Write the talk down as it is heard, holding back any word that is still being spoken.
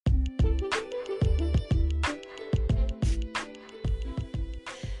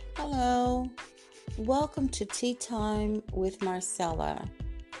Hello, welcome to Tea Time with Marcella.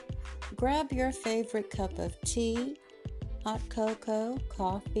 Grab your favorite cup of tea, hot cocoa,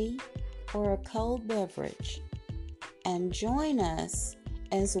 coffee, or a cold beverage, and join us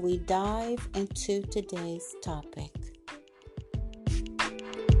as we dive into today's topic.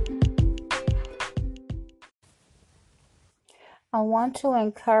 I want to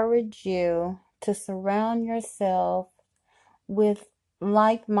encourage you to surround yourself with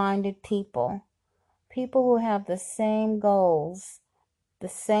like-minded people who have the same goals, the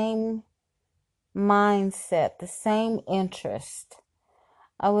same mindset, the same interest.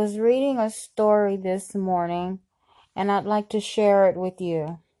 I was reading a story this morning and I'd like to share it with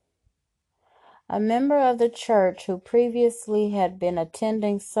you. A member of the church who previously had been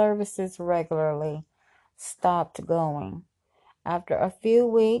attending services regularly stopped going. After a few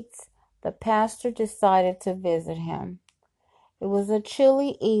weeks, the pastor decided to visit him. It was a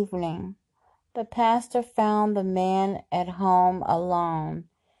chilly evening. The pastor found the man at home alone,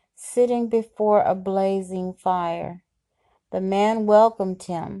 sitting before a blazing fire. The man welcomed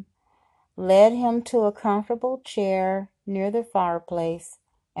him, led him to a comfortable chair near the fireplace,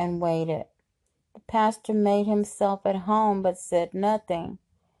 and waited. The pastor made himself at home but said nothing.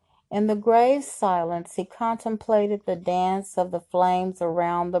 In the grave silence, he contemplated the dance of the flames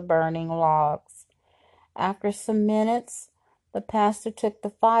around the burning logs. After some minutes, the pastor took the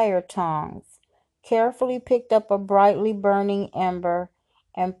fire tongs, carefully picked up a brightly burning ember,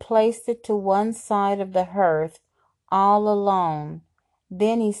 and placed it to one side of the hearth, all alone.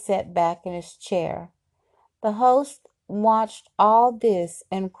 Then he sat back in his chair. The host watched all this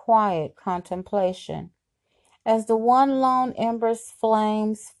in quiet contemplation. As the one lone ember's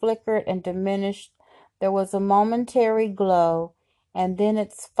flames flickered and diminished, there was a momentary glow, and then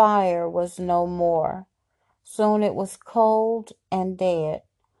its fire was no more. Soon it was cold and dead.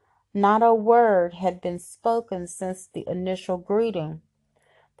 Not a word had been spoken since the initial greeting.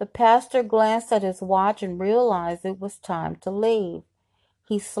 The pastor glanced at his watch and realized it was time to leave.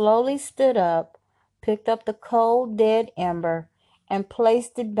 He slowly stood up, picked up the cold, dead ember, and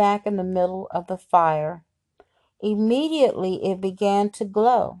placed it back in the middle of the fire. Immediately it began to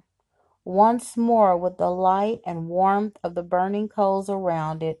glow. Once more, with the light and warmth of the burning coals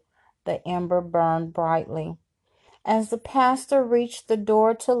around it, the ember burned brightly. As the pastor reached the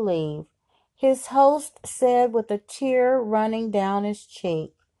door to leave, his host said with a tear running down his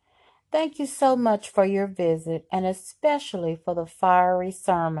cheek, "Thank you so much for your visit, and especially for the fiery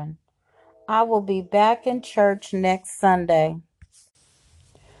sermon. I will be back in church next Sunday."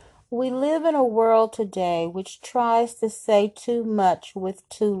 We live in a world today which tries to say too much with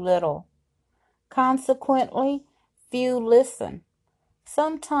too little. Consequently, few listen.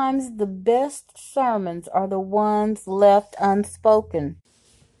 Sometimes the best sermons are the ones left unspoken.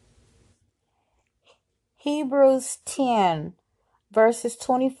 Hebrews 10, verses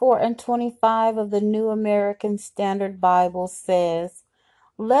 24 and 25 of the New American Standard Bible says,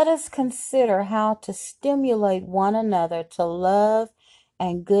 "Let us consider how to stimulate one another to love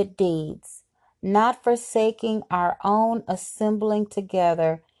and good deeds, not forsaking our own assembling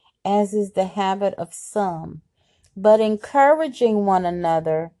together, as is the habit of some, but encouraging one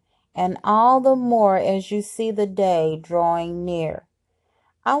another, and all the more as you see the day drawing near."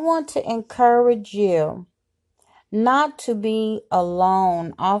 I want to encourage you not to be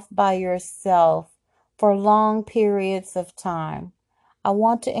alone, off by yourself for long periods of time. I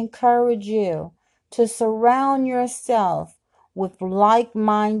want to encourage you to surround yourself with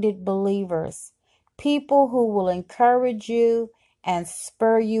like-minded believers, people who will encourage you and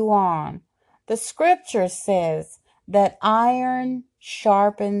spur you on. The scripture says that iron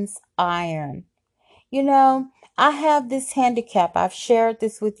sharpens iron. You know, I have this handicap. I've shared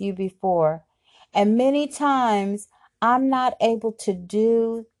this with you before. And many times I'm not able to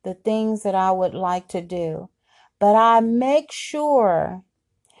do the things that I would like to do. But I make sure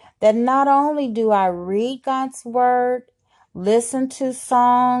that not only do I read God's word, listen to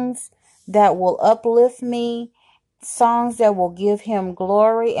songs that will uplift me, songs that will give him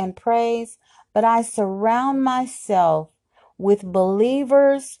glory and praise, but I surround myself with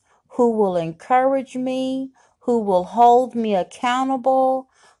believers who will encourage me, who will hold me accountable,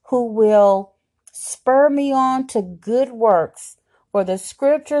 who will spur me on to good works. For the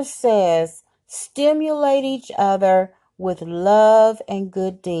scripture says, "Stimulate each other with love and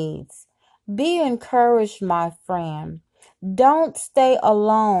good deeds." Be encouraged, my friend. Don't stay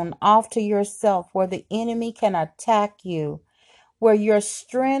alone, off to yourself, where the enemy can attack you, where your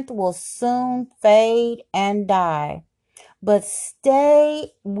strength will soon fade and die. But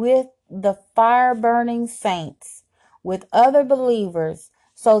stay with the fire-burning saints, with other believers,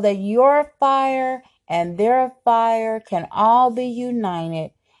 so that your fire and their fire can all be united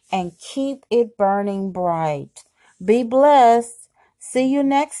and keep it burning bright. Be blessed. See you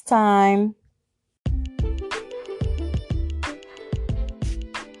next time.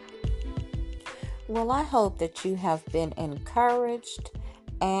 Well, I hope that you have been encouraged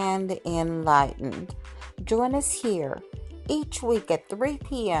and enlightened. Join us here each week at 3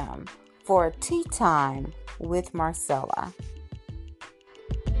 p.m. for Tea Time with Marcella.